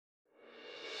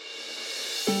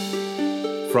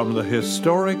From the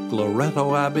historic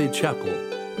Loretto Abbey Chapel,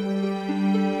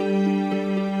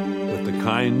 with the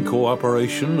kind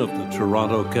cooperation of the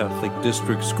Toronto Catholic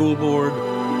District School Board,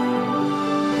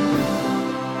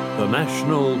 the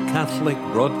National Catholic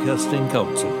Broadcasting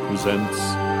Council presents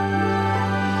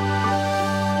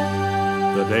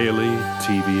the Daily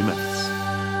TV Mass.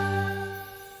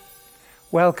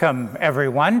 Welcome,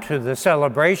 everyone, to the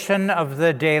celebration of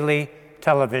the Daily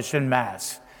Television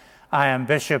Mass. I am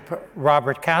Bishop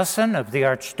Robert Casson of the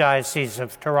Archdiocese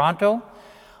of Toronto.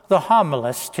 The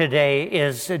homilist today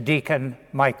is Deacon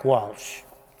Mike Walsh.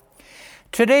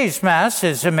 Today's Mass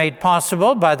is made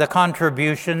possible by the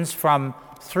contributions from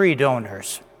 3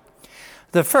 donors.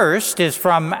 The first is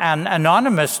from an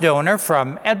anonymous donor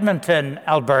from Edmonton,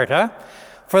 Alberta,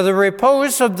 for the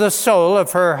repose of the soul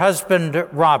of her husband,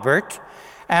 Robert,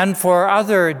 and for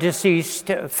other deceased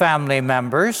family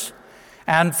members,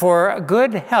 and for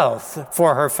good health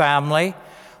for her family,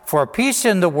 for peace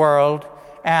in the world,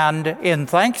 and in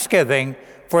thanksgiving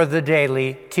for the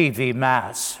daily TV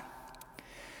Mass.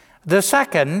 The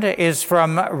second is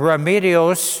from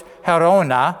Remedios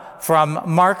Herona from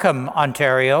Markham,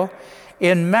 Ontario,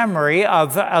 in memory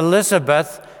of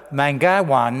Elizabeth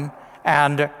Mangawan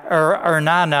and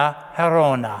Ernana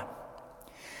Herona.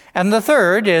 And the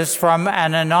third is from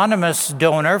an anonymous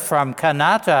donor from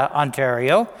Kanata,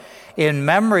 Ontario, in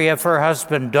memory of her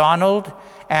husband Donald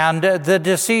and the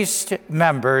deceased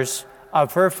members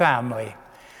of her family.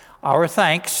 Our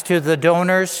thanks to the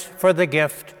donors for the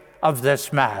gift of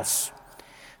this Mass.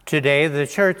 Today, the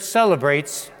Church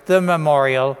celebrates the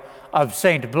memorial of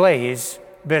Saint Blaise,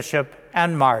 Bishop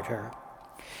and Martyr.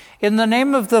 In the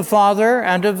name of the Father,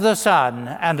 and of the Son,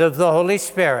 and of the Holy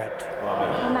Spirit.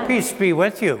 Amen. Peace be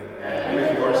with you. And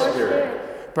with your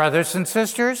spirit. Brothers and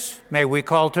sisters, may we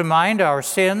call to mind our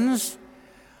sins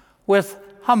with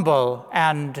humble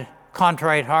and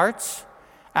contrite hearts,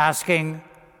 asking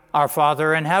our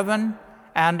Father in heaven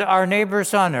and our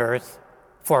neighbors on earth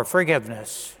for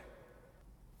forgiveness.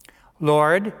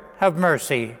 Lord, have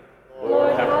mercy.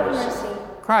 Lord, have mercy.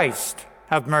 Christ,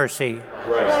 have mercy.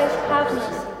 Christ, have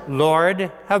mercy.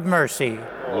 Lord, have mercy.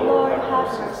 Lord,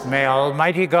 have mercy. May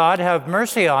Almighty God have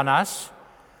mercy on us,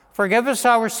 forgive us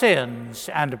our sins,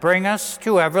 and bring us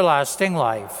to everlasting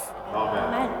life.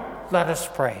 Amen. Let us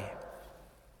pray.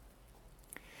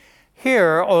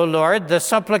 Hear, O Lord, the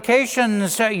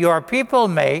supplications your people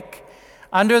make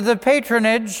under the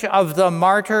patronage of the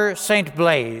martyr Saint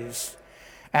Blaise,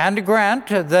 and grant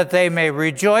that they may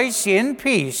rejoice in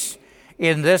peace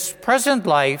in this present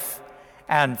life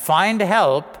and find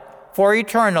help for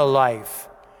eternal life.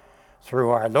 Through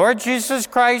our Lord Jesus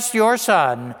Christ, your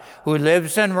Son, who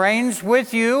lives and reigns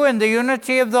with you in the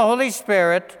unity of the Holy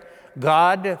Spirit,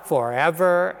 God,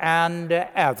 forever and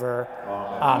ever.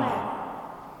 Amen.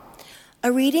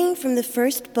 A reading from the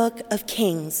first book of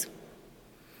Kings.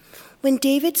 When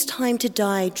David's time to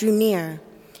die drew near,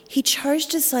 he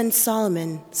charged his son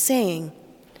Solomon, saying,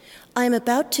 I am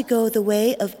about to go the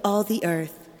way of all the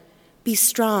earth. Be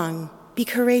strong, be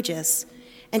courageous,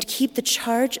 and keep the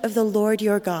charge of the Lord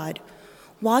your God,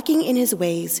 walking in his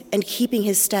ways and keeping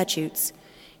his statutes,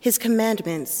 his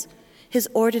commandments, his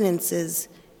ordinances,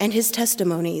 and his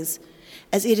testimonies,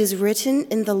 as it is written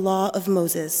in the law of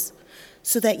Moses,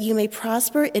 so that you may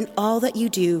prosper in all that you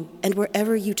do and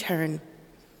wherever you turn.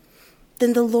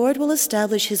 Then the Lord will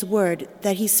establish his word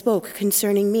that he spoke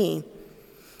concerning me.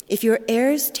 If your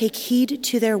heirs take heed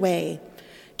to their way,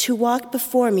 to walk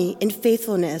before me in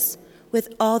faithfulness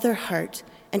with all their heart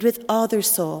and with all their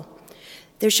soul,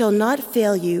 there shall not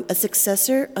fail you a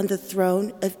successor on the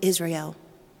throne of Israel.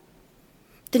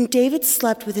 Then David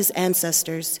slept with his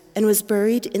ancestors and was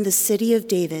buried in the city of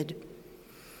David.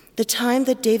 The time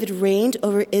that David reigned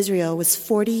over Israel was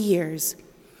 40 years.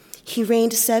 He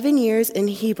reigned 7 years in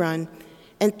Hebron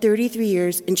and 33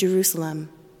 years in Jerusalem.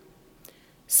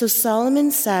 So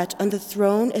Solomon sat on the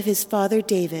throne of his father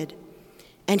David,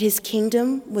 and his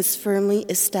kingdom was firmly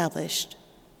established.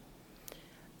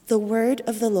 The word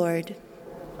of the Lord.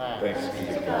 Thanks be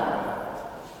to God.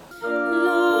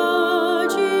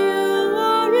 Lord, you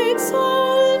are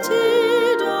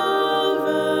exalted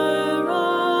over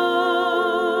all.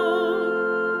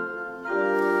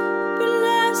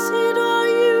 Blessed are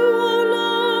you, O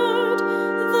Lord,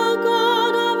 the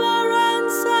God of our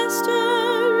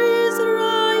ancestor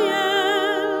Israel,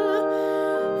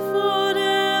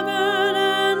 forever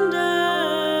and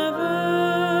ever.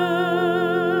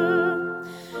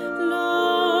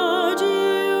 Lord,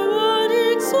 you are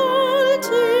exalted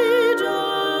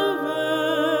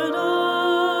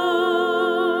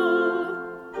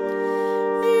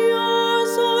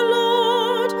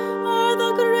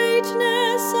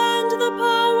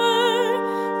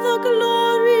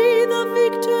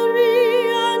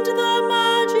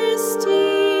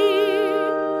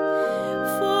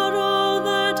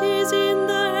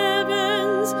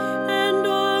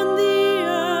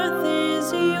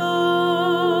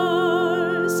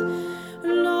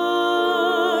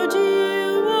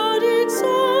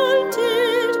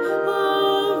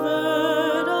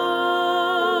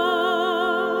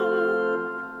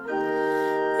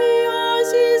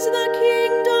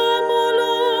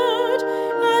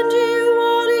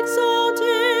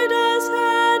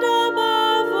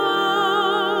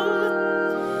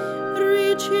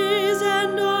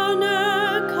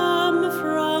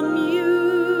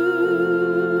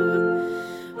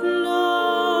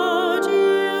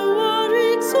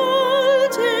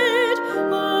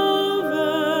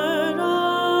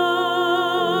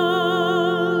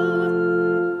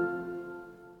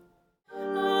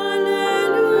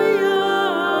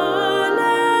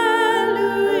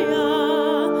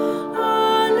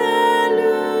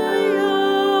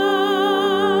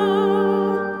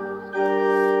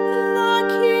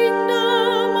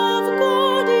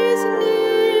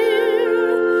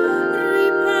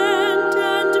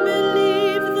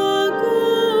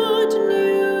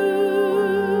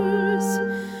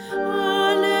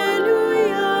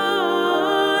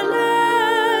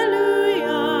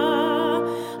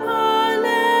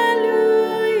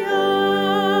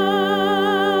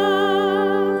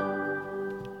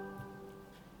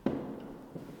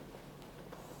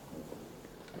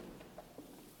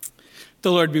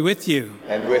The Lord be with you.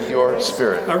 And with your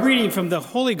spirit. A reading from the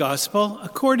Holy Gospel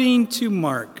according to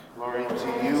Mark. Glory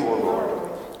to you, O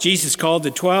Lord. Jesus called the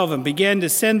 12 and began to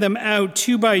send them out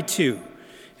 2 by 2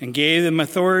 and gave them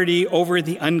authority over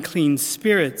the unclean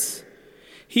spirits.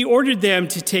 He ordered them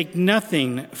to take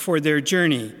nothing for their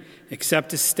journey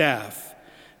except a staff,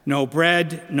 no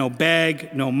bread, no bag,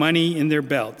 no money in their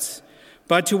belts,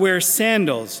 but to wear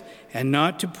sandals and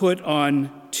not to put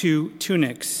on 2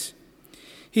 tunics.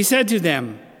 He said to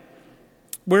them,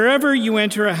 "Wherever you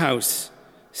enter a house,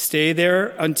 stay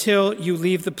there until you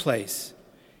leave the place.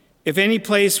 If any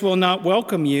place will not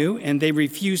welcome you and they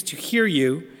refuse to hear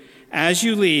you, as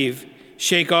you leave,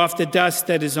 shake off the dust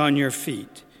that is on your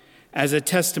feet as a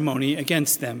testimony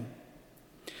against them."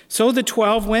 So the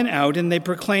 12 went out and they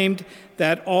proclaimed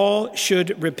that all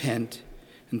should repent.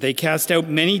 And they cast out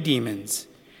many demons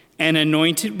and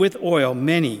anointed with oil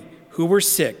many who were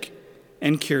sick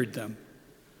and cured them.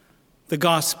 The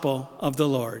Gospel of the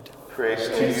Lord. Praise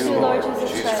to Praise you, to Lord Lord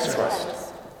Jesus Christ.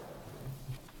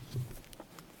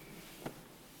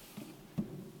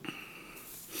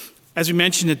 As we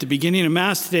mentioned at the beginning of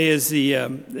Mass, today is the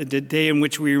day in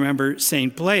which we remember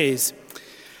St. Blaise.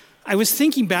 I was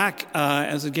thinking back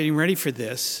as I was getting ready for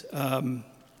this.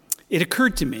 It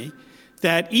occurred to me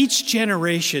that each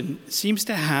generation seems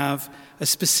to have a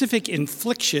specific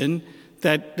infliction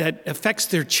that affects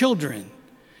their children.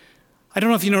 I don't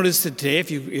know if you noticed it today,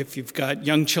 if you've got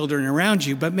young children around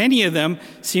you, but many of them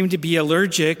seem to be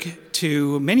allergic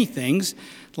to many things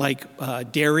like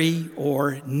dairy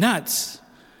or nuts.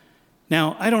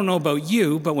 Now, I don't know about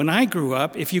you, but when I grew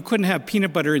up, if you couldn't have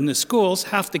peanut butter in the schools,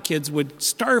 half the kids would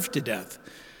starve to death.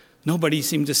 Nobody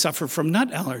seemed to suffer from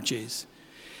nut allergies.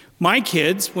 My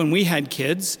kids, when we had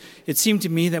kids, it seemed to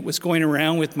me that was going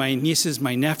around with my nieces,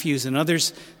 my nephews, and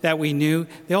others that we knew,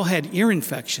 they all had ear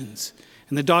infections.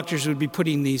 And the doctors would be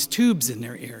putting these tubes in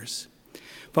their ears.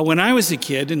 But when I was a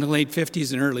kid in the late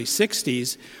 50s and early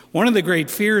 60s, one of the great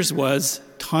fears was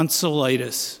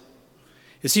tonsillitis.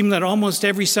 It seemed that almost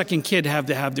every second kid had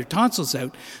to have their tonsils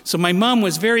out. So my mom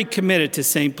was very committed to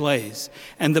St. Blaise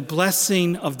and the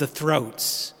blessing of the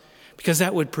throats, because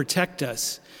that would protect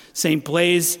us. St.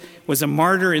 Blaise was a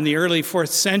martyr in the early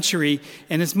 4th century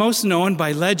and is most known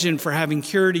by legend for having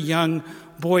cured a young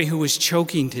boy who was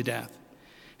choking to death.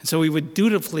 And so we would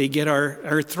dutifully get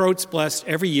our throats blessed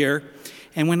every year.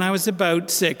 And when I was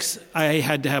about 6, I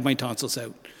had to have my tonsils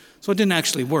out. So it didn't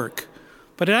actually work.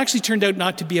 But it actually turned out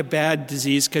not to be a bad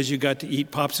disease because you got to eat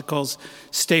popsicles,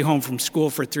 stay home from school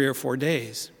for 3 or 4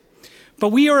 days. But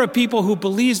we are a people who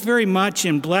believes very much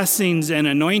in blessings and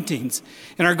anointings.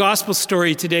 In our gospel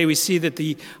story today, we see that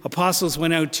the apostles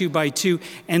went out 2 by 2,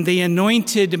 and they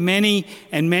anointed many,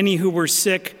 and many who were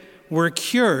sick were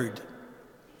cured.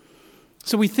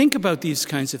 So we think about these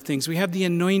kinds of things. We have the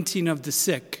anointing of the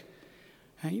sick.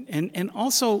 Right? And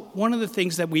also, one of the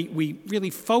things that we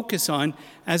really focus on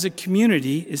as a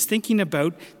community is thinking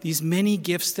about these many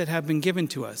gifts that have been given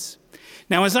to us.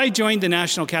 Now, as I joined the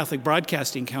National Catholic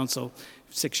Broadcasting Council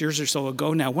 6 years or so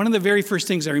ago now, one of the very first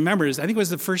things I remember is, I think it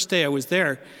was the first day I was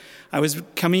there, I was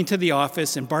coming to the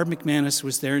office and Barb McManus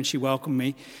was there and she welcomed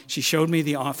me. She showed me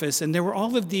the office and there were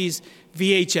all of these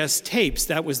VHS tapes.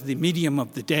 That was the medium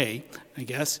of the day, I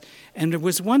guess. And there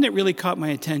was one that really caught my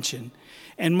attention.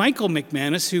 And Michael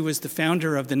McManus, who was the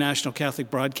founder of the National Catholic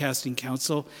Broadcasting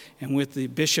Council and with the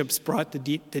bishops brought the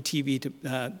TV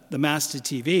to the Mass to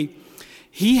TV,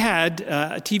 he had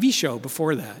a TV show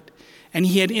before that. And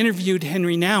he had interviewed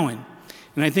Henry Nouwen.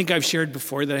 And I think I've shared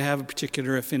before that I have a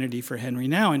particular affinity for Henry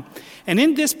Nouwen. And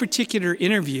in this particular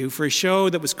interview for a show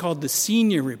that was called The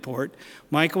Senior Report,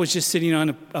 Michael was just sitting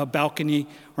on a balcony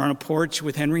or on a porch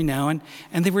with Henry Nouwen,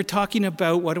 and they were talking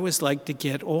about what it was like to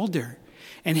get older.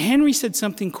 And Henry said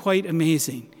something quite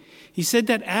amazing. He said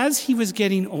that as he was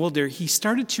getting older, he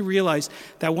started to realize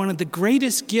that one of the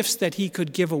greatest gifts that he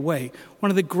could give away,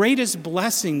 one of the greatest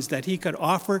blessings that he could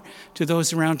offer to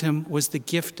those around him was the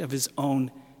gift of his own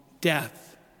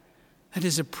death. That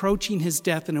is, approaching his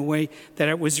death in a way that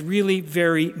it was really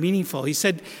very meaningful. He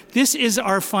said, this is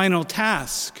our final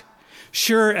task.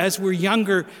 Sure, as we're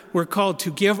younger, we're called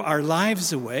to give our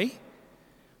lives away.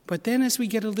 But then as we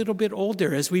get a little bit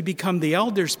older, as we become the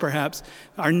elders perhaps,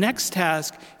 our next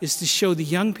task is to show the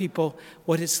young people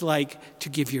what it's like to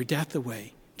give your death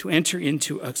away, to enter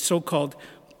into a so-called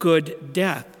good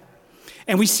death.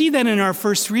 And we see that in our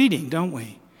first reading, don't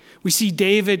we? We see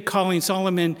David calling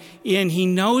Solomon in. He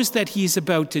knows that he's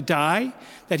about to die,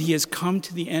 that he has come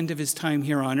to the end of his time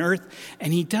here on earth,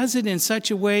 and he does it in such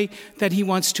a way that he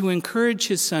wants to encourage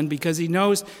his son because he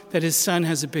knows that his son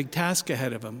has a big task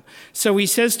ahead of him. So he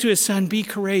says to his son, be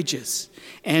courageous,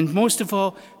 and most of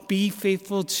all, be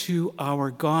faithful to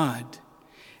our God.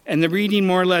 And the reading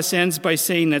more or less ends by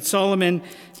saying that Solomon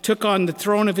took on the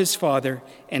throne of his father,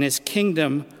 and his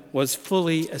kingdom was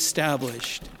fully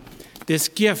established. This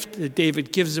gift that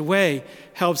David gives away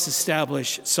helps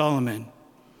establish Solomon.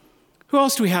 Who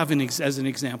else do we have as an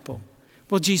example?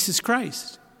 Well, Jesus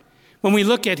Christ. When we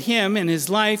look at him and his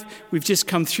life, we've just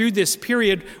come through this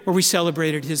period where we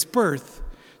celebrated his birth.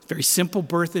 Very simple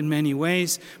birth in many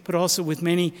ways, but also with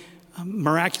many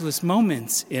miraculous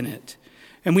moments in it.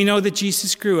 And we know that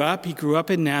Jesus grew up. He grew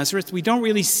up in Nazareth. We don't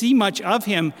really see much of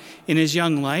him in his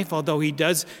young life, although he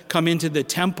does come into the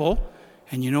temple.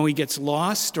 And he gets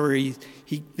lost, or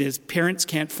his parents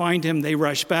can't find him. They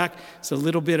rush back. It's a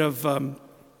little bit of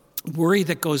worry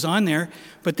that goes on there.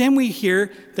 But then we hear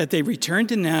that they returned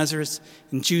to Nazareth,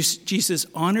 and Jesus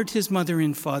honored his mother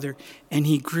and father, and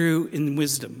he grew in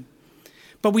wisdom.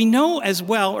 But we know as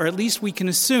well, or at least we can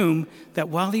assume, that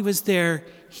while he was there,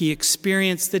 he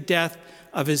experienced the death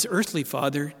of his earthly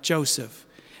father, Joseph.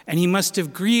 And he must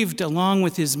have grieved along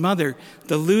with his mother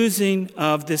the losing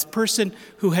of this person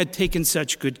who had taken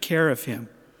such good care of him.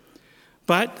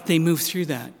 But they move through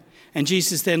that. And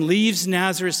Jesus then leaves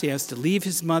Nazareth. He has to leave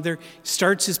his mother,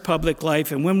 starts his public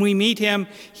life. And when we meet him,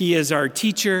 he is our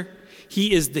teacher.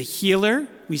 He is the healer.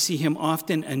 We see him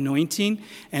often anointing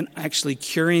and actually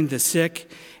curing the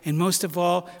sick. And most of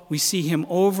all, we see him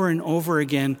over and over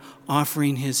again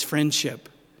offering his friendship.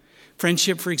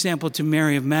 Friendship, for example, to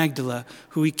Mary of Magdala,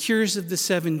 who he cures of the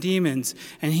 7 demons,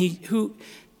 and whose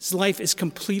life is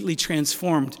completely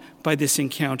transformed by this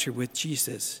encounter with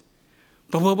Jesus.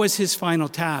 But what was his final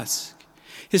task?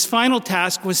 His final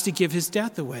task was to give his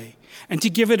death away, and to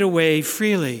give it away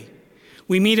freely.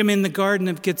 We meet him in the Garden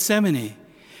of Gethsemane,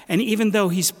 and even though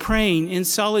he's praying in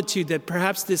solitude that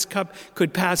perhaps this cup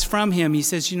could pass from him, he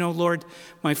says, Lord,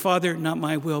 my Father, not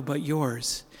my will, but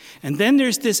yours. And then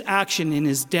there's this action in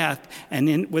his death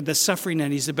and with the suffering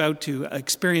that he's about to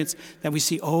experience that we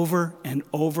see over and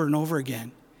over and over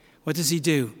again. What does he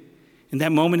do? In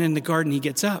that moment in the garden, he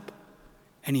gets up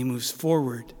and he moves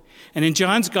forward. And in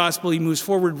John's gospel, he moves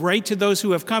forward right to those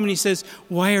who have come and he says,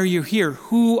 why are you here?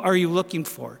 Who are you looking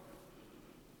for?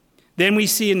 Then we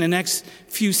see in the next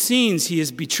few scenes, he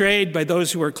is betrayed by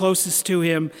those who are closest to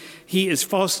him. He is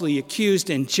falsely accused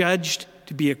and judged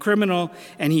to be a criminal,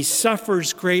 and he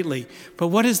suffers greatly. But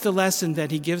what is the lesson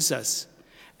that he gives us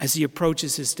as he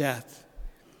approaches his death?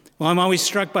 Well, I'm always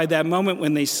struck by that moment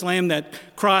when they slam that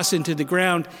cross into the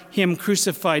ground, him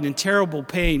crucified in terrible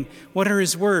pain. What are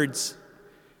his words?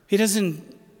 He doesn't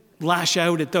lash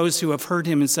out at those who have hurt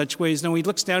him in such ways. No, he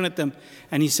looks down at them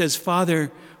and he says, Father,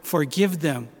 forgive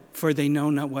them, for they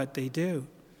know not what they do.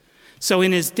 So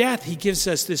in his death, he gives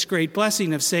us this great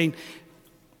blessing of saying,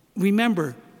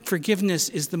 remember, forgiveness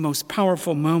is the most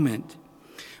powerful moment.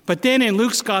 But then in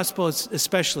Luke's gospel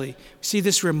especially, we see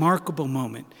this remarkable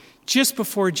moment. Just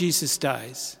before Jesus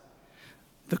dies,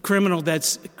 the criminal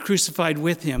that's crucified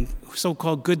with him,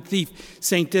 so-called good thief,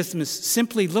 St. Dismas,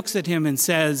 simply looks at him and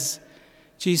says,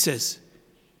 Jesus,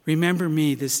 remember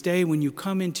me this day when you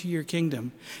come into your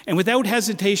kingdom. And without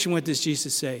hesitation, what does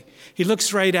Jesus say? He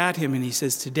looks right at him and he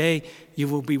says, today you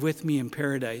will be with me in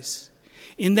paradise.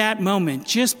 In that moment,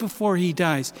 just before he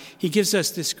dies, he gives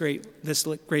us this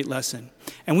great lesson.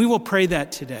 And we will pray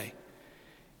that today.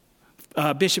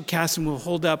 Bishop Casson will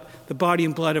hold up the body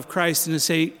and blood of Christ and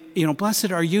say,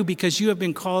 blessed are you because you have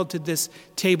been called to this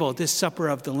table, this supper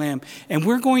of the Lamb. And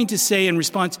we're going to say in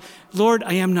response, Lord,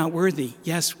 I am not worthy.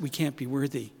 Yes, we can't be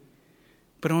worthy.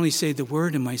 But only say the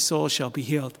word and my soul shall be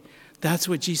healed. That's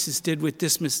what Jesus did with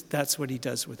Dismas. That's what he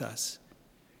does with us.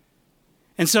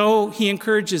 And so he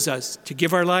encourages us to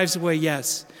give our lives away,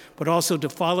 yes, but also to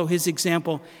follow his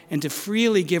example and to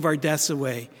freely give our deaths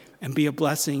away and be a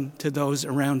blessing to those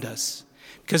around us.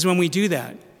 Because when we do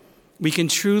that, we can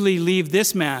truly leave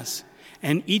this Mass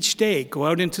and each day go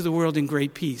out into the world in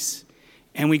great peace.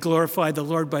 And we glorify the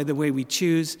Lord by the way we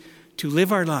choose to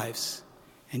live our lives.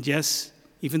 And yes,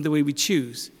 even the way we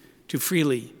choose to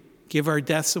freely give our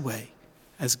deaths away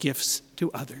as gifts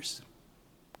to others.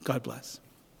 God bless.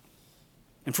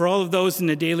 And for all of those in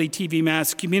the daily TV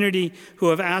Mass community who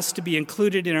have asked to be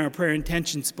included in our prayer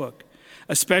intentions book,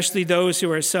 especially those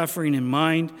who are suffering in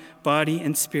mind, body,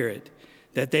 and spirit,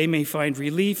 that they may find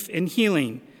relief and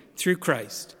healing through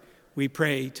Christ, we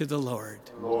pray to the Lord.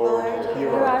 Lord,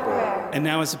 hear our prayer. And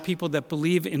now as a people that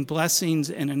believe in blessings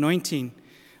and anointing,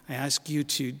 I ask you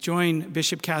to join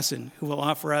Bishop Casson, who will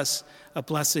offer us a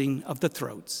blessing of the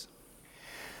throats.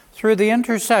 Through the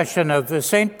intercession of the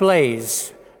St.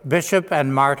 Blaise, Bishop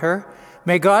and Martyr,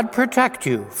 may God protect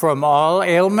you from all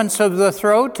ailments of the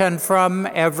throat and from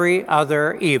every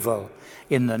other evil.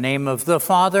 In the name of the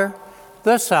Father,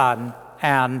 the Son,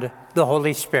 and the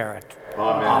Holy Spirit.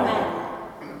 Amen. Amen.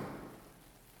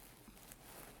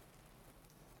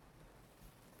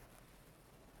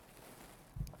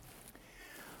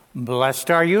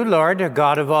 Blessed are you, Lord,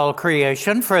 God of all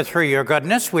creation, for through your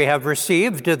goodness we have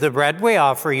received the bread we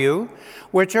offer you,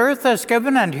 which earth has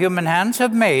given and human hands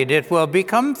have made. It will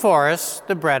become for us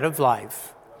the bread of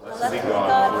life. Blessed be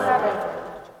God forever.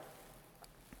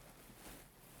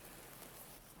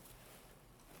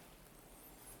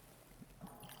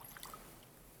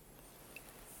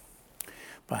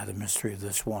 By the mystery of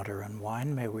this water and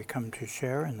wine, may we come to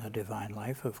share in the divine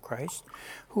life of Christ,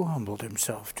 who humbled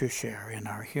himself to share in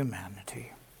our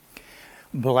humanity.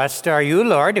 Blessed are you,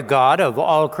 Lord, God of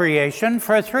all creation,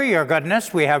 for through your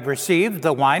goodness we have received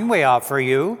the wine we offer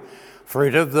you,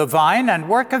 fruit of the vine and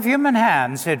work of human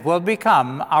hands. It will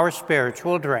become our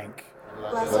spiritual drink.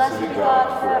 Blessed be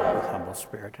God forever. With humble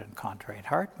spirit and contrite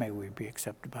heart, may we be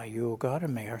accepted by you, O God,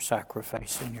 and may our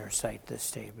sacrifice in your sight this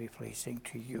day be pleasing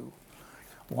to you.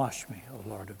 Wash me, O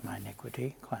Lord, of my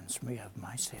iniquity. Cleanse me of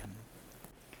my sin.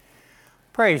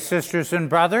 Pray, sisters and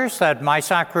brothers, that my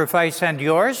sacrifice and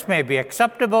yours may be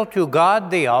acceptable to God,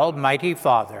 the Almighty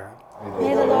Father.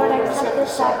 May the Lord accept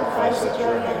this sacrifice at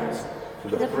your hands,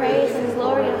 for the praise and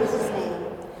glory of his name,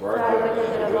 for our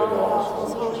good and of all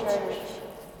his whole church.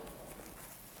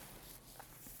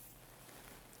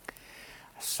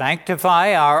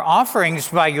 Sanctify our offerings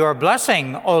by your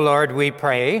blessing, O Lord, we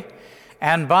pray,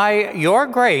 and by your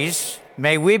grace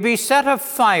may we be set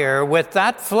afire with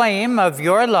that flame of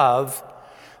your love,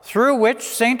 through which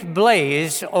Saint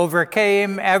Blaise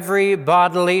overcame every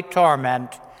bodily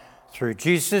torment, through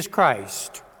Jesus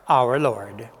Christ, our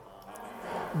Lord.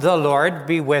 The Lord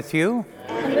be with you.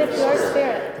 And with your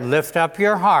spirit. Lift up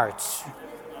your hearts.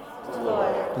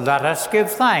 Lord. Let us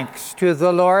give thanks to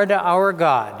the Lord our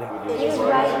God. It is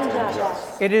right and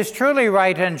just. It is truly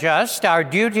right and just, our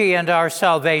duty and our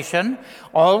salvation,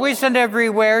 always and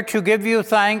everywhere to give you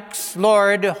thanks,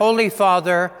 Lord, Holy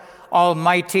Father,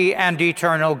 Almighty and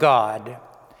eternal God.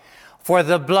 For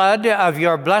the blood of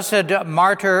your blessed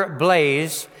martyr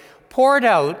Blaise, poured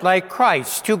out like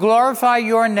Christ to glorify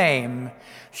your name,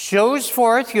 shows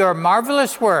forth your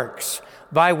marvelous works,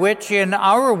 by which in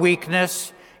our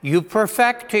weakness you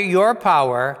perfect your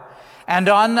power, and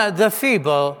on the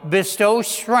feeble bestow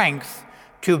strength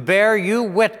to bear you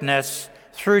witness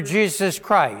through Jesus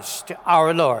Christ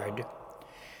our Lord.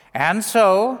 And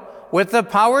so, with the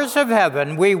powers of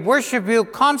heaven, we worship you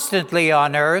constantly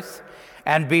on earth,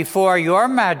 and before your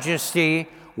majesty,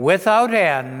 without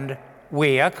end,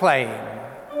 we acclaim.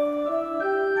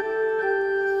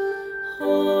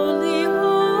 Holy,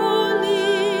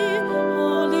 holy,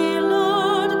 holy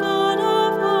Lord God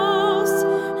of hosts,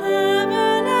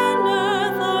 heaven and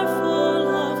earth are full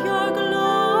of your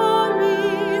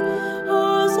glory.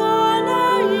 Hosanna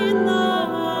in the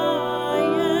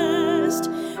highest.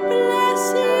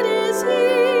 Blessed is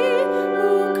he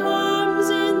who comes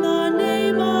in the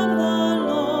name of the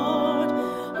Lord.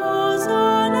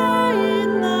 Hosanna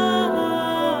in the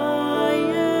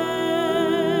highest.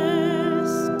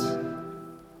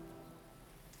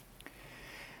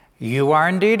 You are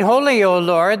indeed holy, O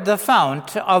Lord, the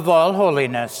fount of all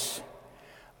holiness.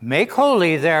 Make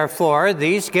holy, therefore,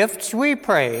 these gifts, we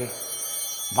pray,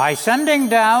 by sending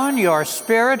down your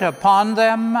Spirit upon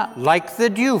them like the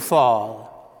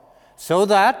dewfall, so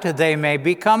that they may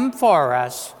become for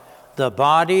us the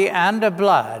body and the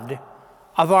blood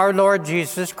of our Lord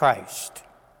Jesus Christ.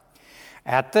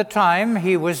 At the time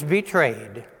he was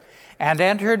betrayed and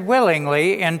entered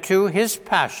willingly into his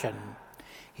passion,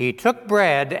 he took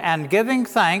bread and, giving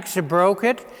thanks, broke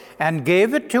it and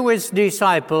gave it to his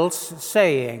disciples,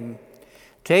 saying,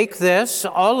 "Take this,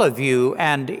 all of you,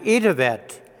 and eat of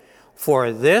it,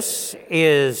 for this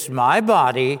is my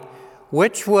body,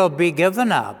 which will be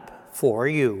given up for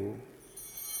you."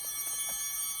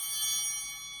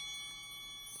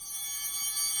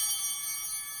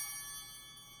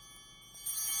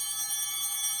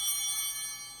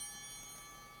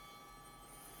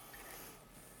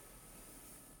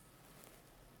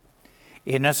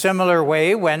 In a similar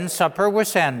way, when supper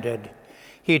was ended,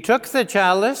 he took the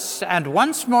chalice, and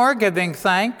once more giving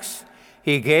thanks,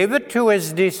 he gave it to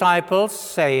his disciples,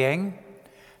 saying,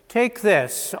 "Take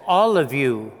this, all of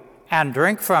you, and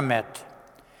drink from it.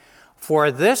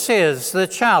 For this is the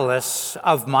chalice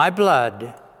of my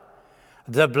blood,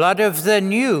 the blood of the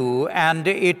new and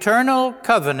eternal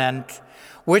covenant,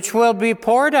 which will be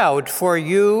poured out for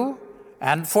you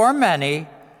and for many,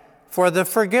 for the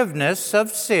forgiveness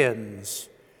of sins.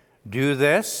 Do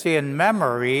this in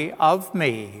memory of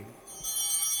me."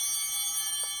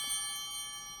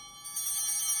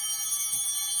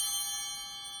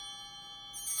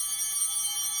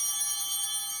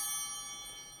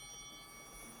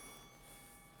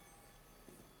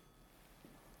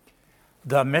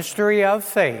 The mystery of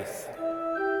faith.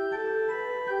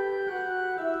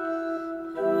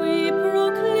 We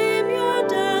proclaim your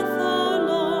death, O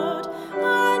Lord,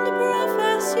 and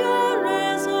profess your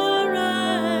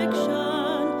resurrection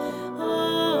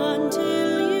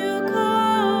until you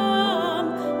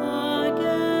come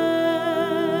again.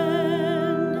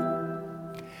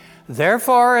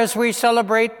 Therefore, as we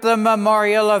celebrate the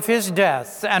memorial of his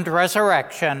death and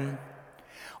resurrection,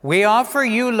 we offer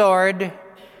you, Lord,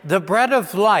 the bread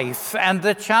of life and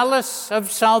the chalice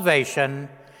of salvation,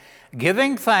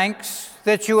 giving thanks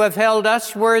that you have held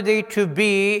us worthy to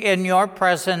be in your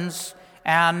presence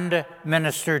and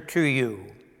minister to you.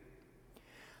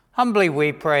 Humbly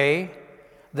we pray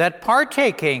that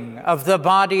partaking of the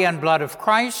body and blood of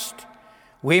Christ,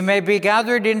 we may be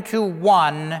gathered into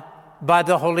one by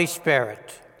the Holy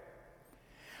Spirit.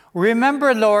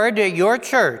 Remember, Lord, your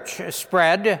church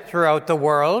spread throughout the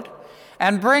world,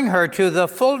 and bring her to the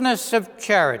fullness of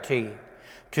charity,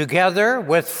 together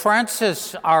with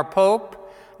Francis, our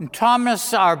Pope,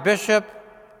 Thomas, our Bishop,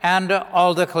 and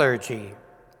all the clergy.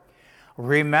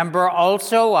 Remember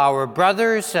also our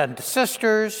brothers and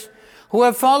sisters who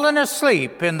have fallen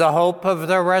asleep in the hope of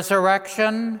the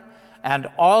resurrection, and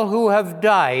all who have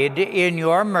died in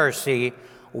your mercy.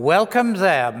 Welcome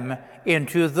them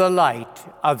into the light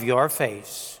of your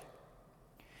face.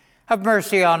 Have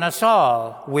mercy on us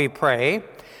all, we pray,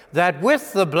 that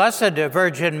with the Blessed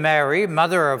Virgin Mary,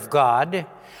 Mother of God,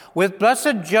 with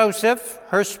Blessed Joseph,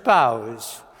 her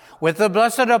spouse, with the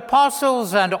blessed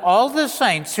apostles and all the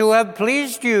saints who have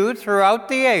pleased you throughout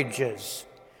the ages,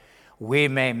 we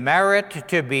may merit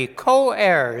to be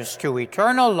co-heirs to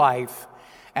eternal life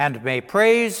and may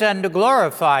praise and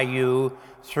glorify you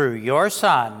through your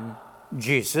Son,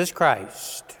 Jesus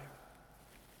Christ.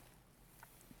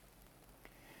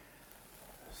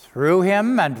 Through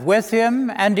him and with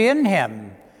him and in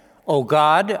him, O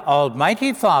God,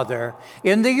 Almighty Father,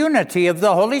 in the unity of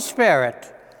the Holy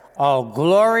Spirit, all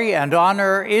glory and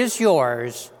honor is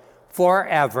yours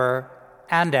forever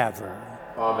and ever.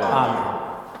 Amen.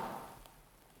 Amen.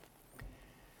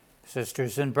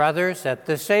 Sisters and brothers, at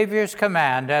the Savior's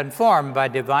command and formed by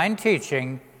divine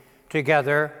teaching,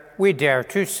 together we dare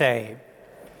to say,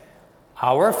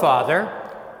 Our Father,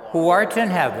 who art in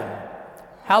heaven,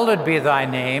 hallowed be thy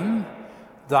name.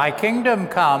 Thy kingdom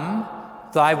come,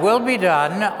 thy will be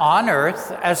done on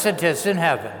earth as it is in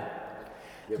heaven.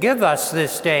 Give us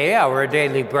this day our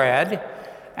daily bread,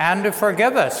 and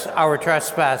forgive us our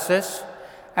trespasses,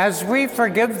 as we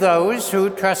forgive those who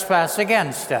trespass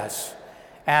against us.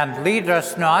 And lead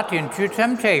us not into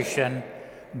temptation,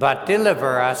 but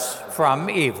deliver us from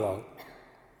evil.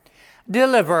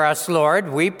 Deliver us, Lord,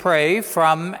 we pray,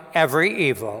 from every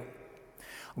evil.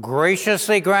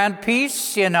 Graciously grant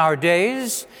peace in our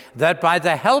days, that by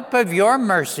the help of your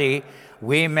mercy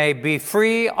we may be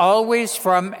free always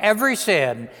from every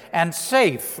sin and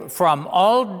safe from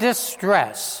all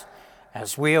distress,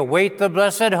 as we await the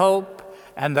blessed hope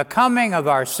and the coming of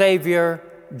our Savior,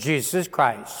 Jesus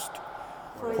Christ.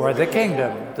 For the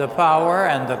kingdom, the power,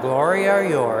 and the glory are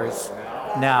yours,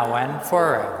 now and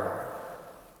forever.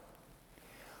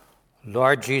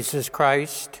 Lord Jesus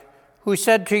Christ, who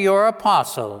said to your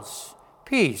apostles,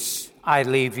 Peace I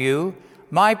leave you,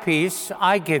 my peace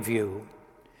I give you.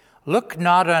 Look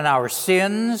not on our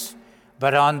sins,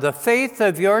 but on the faith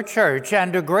of your church,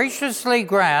 and graciously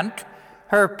grant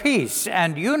her peace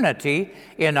and unity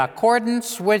in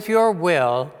accordance with your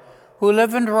will, who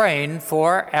live and reign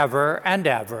forever and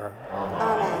ever.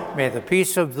 Amen. May the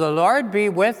peace of the Lord be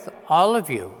with all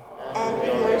of you. And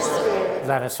with your spirit.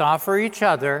 Let us offer each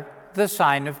other the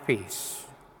sign of peace.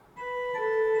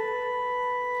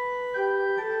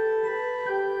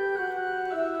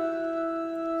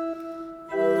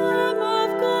 Lamb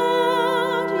of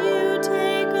God, you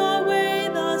take away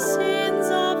the sins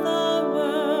of the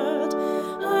world.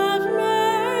 Have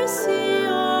mercy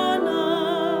on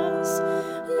us.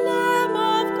 Lamb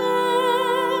of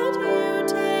God, you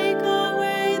take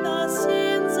away the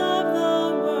sins of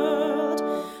the world.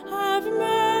 Have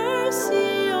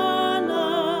mercy on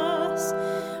us.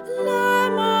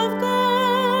 Lamb of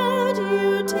God,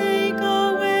 you take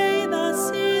away the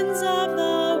sins of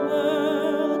the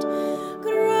world.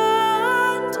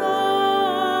 Grant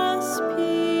us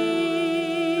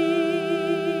peace.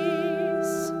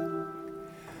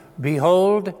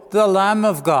 Behold the Lamb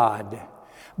of God.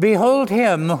 Behold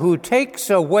him who takes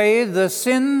away the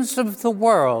sins of the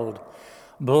world.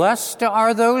 Blessed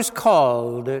are those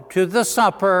called to the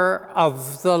supper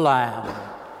of the Lamb.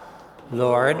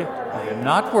 Lord, I am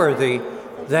not worthy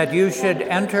that you should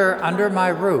enter under my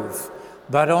roof,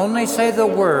 but only say the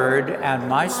word, and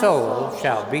my soul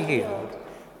shall be healed.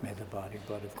 May the body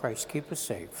blood of Christ keep us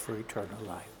safe for eternal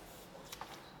life.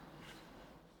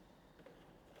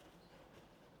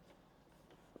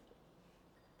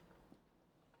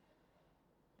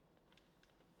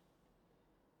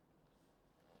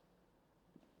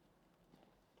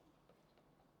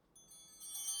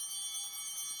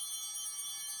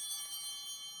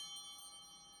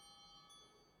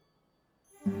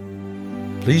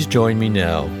 Please join me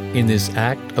now in this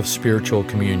act of spiritual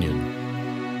communion.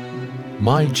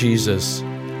 My Jesus,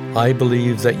 I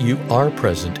believe that you are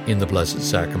present in the Blessed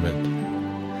Sacrament.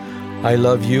 I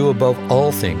love you above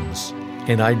all things,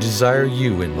 and I desire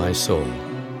you in my soul.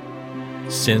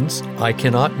 Since I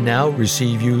cannot now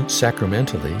receive you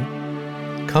sacramentally,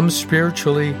 come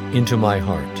spiritually into my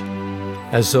heart,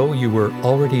 as though you were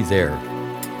already there.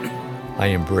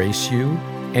 I embrace you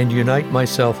and unite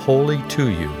myself wholly to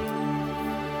you.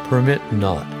 Permit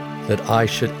not that I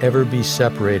should ever be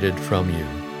separated from you.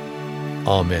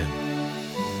 Amen.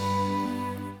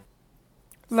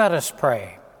 Let us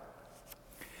pray.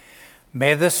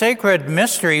 May the sacred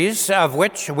mysteries of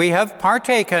which we have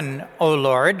partaken, O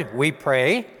Lord, we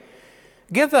pray,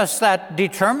 give us that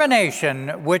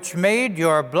determination which made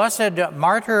your blessed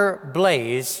martyr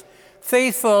Blaise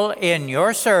faithful in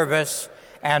your service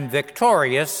and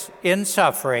victorious in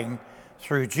suffering,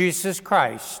 through Jesus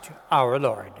Christ our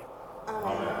Lord.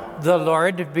 Amen. The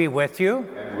Lord be with you,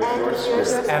 And with your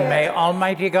spirit. and may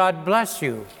Almighty God bless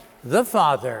you, the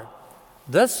Father,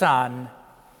 the Son,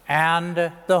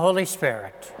 and the Holy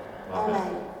Spirit.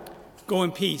 Amen. Go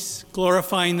in peace,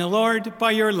 glorifying the Lord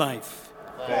by your life.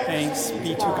 Thanks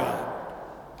be to God.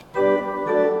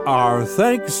 Our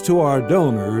thanks to our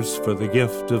donors for the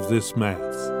gift of this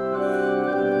Mass.